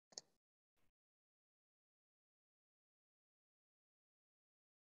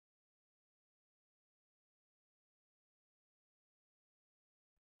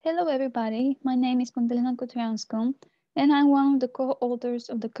Hello everybody, my name is Magdalena Kutrianskom and I'm one of the co-authors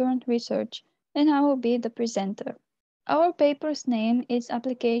of the current research and I will be the presenter. Our paper's name is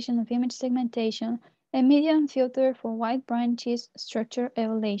Application of Image Segmentation and Median Filter for White brine cheese Structure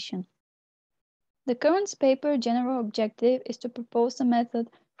Evaluation. The current paper general objective is to propose a method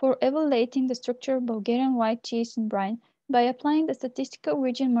for evaluating the structure of Bulgarian white cheese in brine by applying the Statistical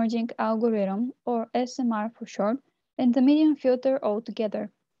Region Merging Algorithm, or SMR for short, and the median filter altogether.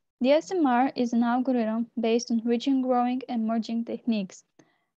 The SMR is an algorithm based on region growing and merging techniques.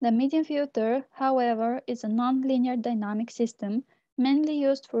 The median filter, however, is a non-linear dynamic system mainly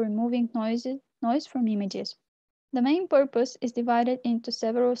used for removing noise from images. The main purpose is divided into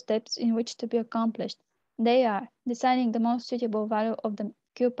several steps in which to be accomplished. They are deciding the most suitable value of the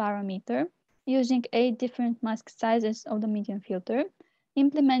Q parameter, using 8 different mask sizes of the median filter,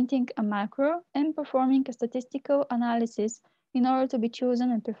 implementing a macro, and performing a statistical analysis in order to be chosen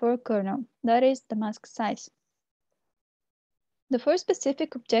a preferred kernel, that is, the mask size. The first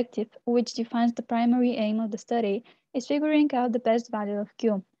specific objective, which defines the primary aim of the study, is figuring out the best value of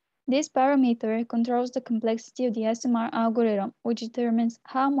Q. This parameter controls the complexity of the SMR algorithm, which determines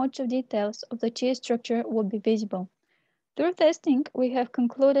how much of details of the cheese structure will be visible. Through testing, we have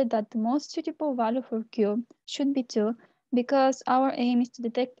concluded that the most suitable value for Q should be 2 because our aim is to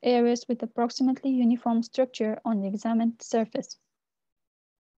detect areas with approximately uniform structure on the examined surface.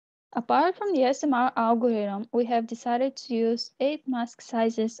 Apart from the SMR algorithm, we have decided to use 8 mask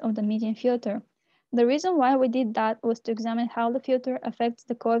sizes of the median filter. The reason why we did that was to examine how the filter affects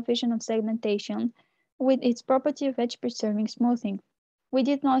the coefficient of segmentation with its property of edge-preserving smoothing. We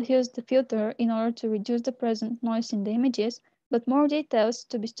did not use the filter in order to reduce the present noise in the images, but more details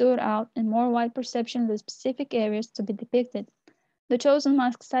to be stood out and more wide perception of the specific areas to be depicted. The chosen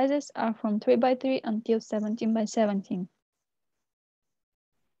mask sizes are from 3x3 until 17x17.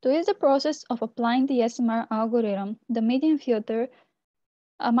 To ease the process of applying the SMR algorithm, the median filter,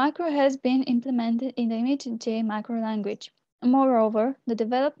 a macro has been implemented in the ImageJ macro language. Moreover, the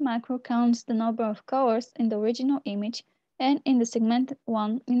developed macro counts the number of colors in the original image and in the segmented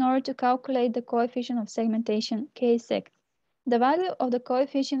one in order to calculate the coefficient of segmentation Kseg. The value of the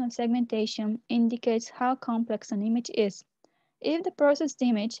coefficient of segmentation indicates how complex an image is. If the processed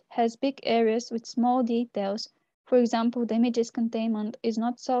image has big areas with small details, for example, the image's containment is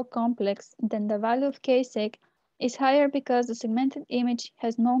not so complex, then the value of Kseg is higher because the segmented image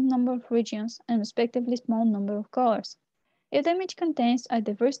has no number of regions and respectively small number of colors. If the image contains a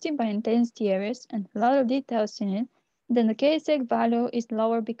diversity by intensity areas and a lot of details in it, then the Kseg value is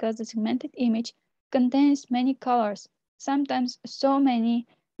lower because the segmented image contains many colors, sometimes so many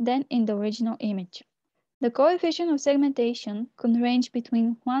than in the original image. The coefficient of segmentation can range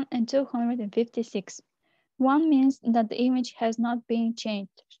between 1 and 256. 1 means that the image has not been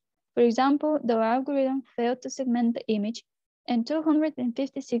changed. For example, the algorithm failed to segment the image, and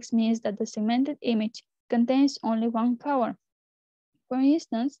 256 means that the segmented image contains only one color. For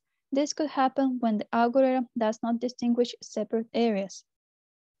instance, this could happen when the algorithm does not distinguish separate areas.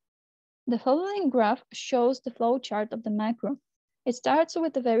 The following graph shows the flowchart of the macro. It starts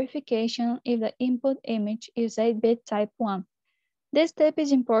with the verification if the input image is 8-bit type 1. This step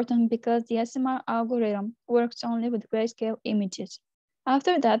is important because the SMR algorithm works only with grayscale images.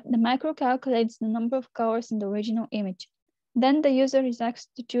 After that, the macro calculates the number of colors in the original image. Then the user is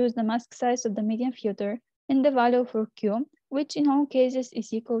asked to choose the mask size of the median filter and the value for Q, which in all cases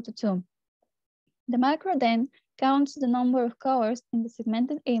is equal to 2. The macro then counts the number of colors in the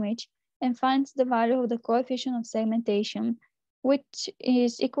segmented image and finds the value of the coefficient of segmentation, which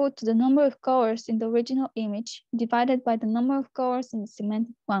is equal to the number of colors in the original image divided by the number of colors in the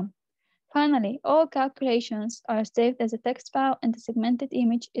segmented one. Finally, all calculations are saved as a text file and the segmented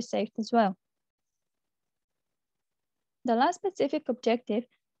image is saved as well. The last specific objective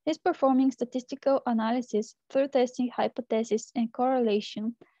is performing statistical analysis through testing hypothesis and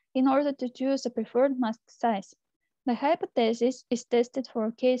correlation in order to choose a preferred mask size. The hypothesis is tested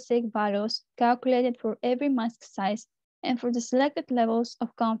for Kseg values calculated for every mask size and for the selected levels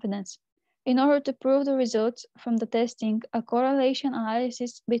of confidence. In order to prove the results from the testing, a correlation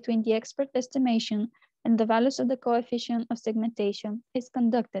analysis between the expert estimation and the values of the coefficient of segmentation is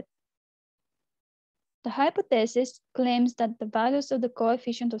conducted. The hypothesis claims that the values of the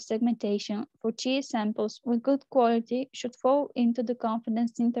coefficient of segmentation for cheese samples with good quality should fall into the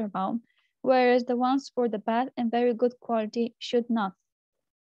confidence interval, whereas the ones for the bad and very good quality should not.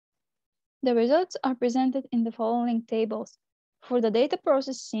 The results are presented in the following tables. For the data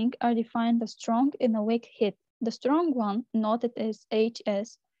processing are defined a strong and a weak hit. The strong one, noted as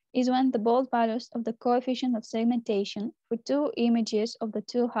HS, is when the bold values of the coefficient of segmentation for two images of the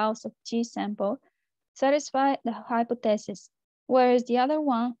two halves of cheese sample satisfy the hypothesis, whereas the other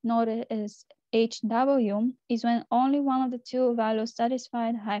one, noted as HW, is when only one of the two values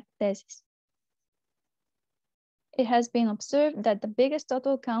satisfy the hypothesis. It has been observed that the biggest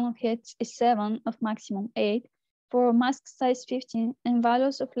total count of hits is 7 of maximum 8 for mask size 15 and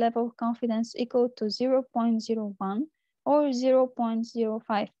values of level of confidence equal to 0.01 or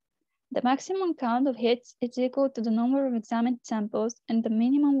 0.05. The maximum count of hits is equal to the number of examined samples and the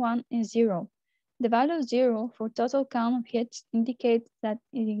minimum one is 0. The value 0 for total count of hits indicates that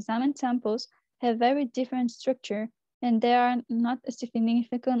the examined samples have very different structure and there are not a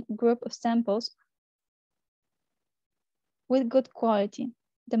significant group of samples with good quality.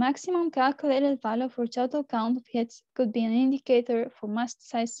 The maximum calculated value for total count of hits could be an indicator for mask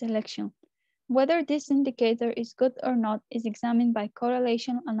size selection. Whether this indicator is good or not is examined by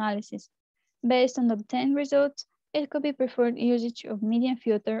correlation analysis. Based on the obtained results, it could be preferred usage of median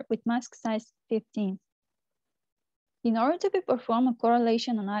filter with mask size 15. In order to perform a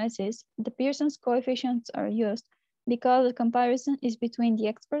correlation analysis, the Pearson's coefficients are used because the comparison is between the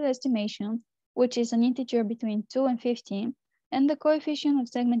expert estimation, which is an integer between 2 and 15, and the coefficient of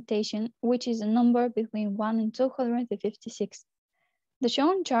segmentation, which is a number between 1 and 256. The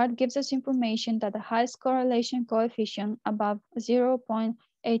shown chart gives us information that the highest correlation coefficient above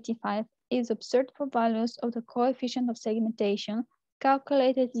 0.85 is observed for values of the coefficient of segmentation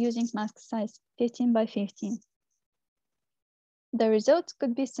calculated using mask size 15 by 15. The results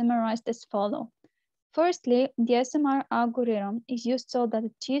could be summarized as follows. Firstly, the SMR algorithm is used so that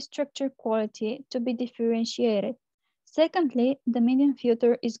the cheese structure quality to be differentiated. Secondly, the median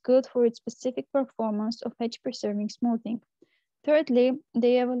filter is good for its specific performance of edge-preserving smoothing. Thirdly,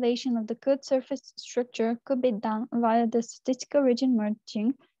 the evaluation of the cut surface structure could be done via the statistical region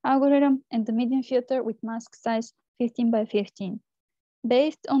merging algorithm and the median filter with mask size 15 by 15.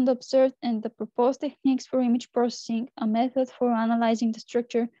 Based on the observed and the proposed techniques for image processing, a method for analyzing the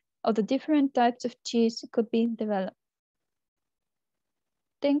structure of the different types of cheese could be developed.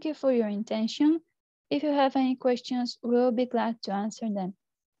 Thank you for your attention. If you have any questions, we will be glad to answer them.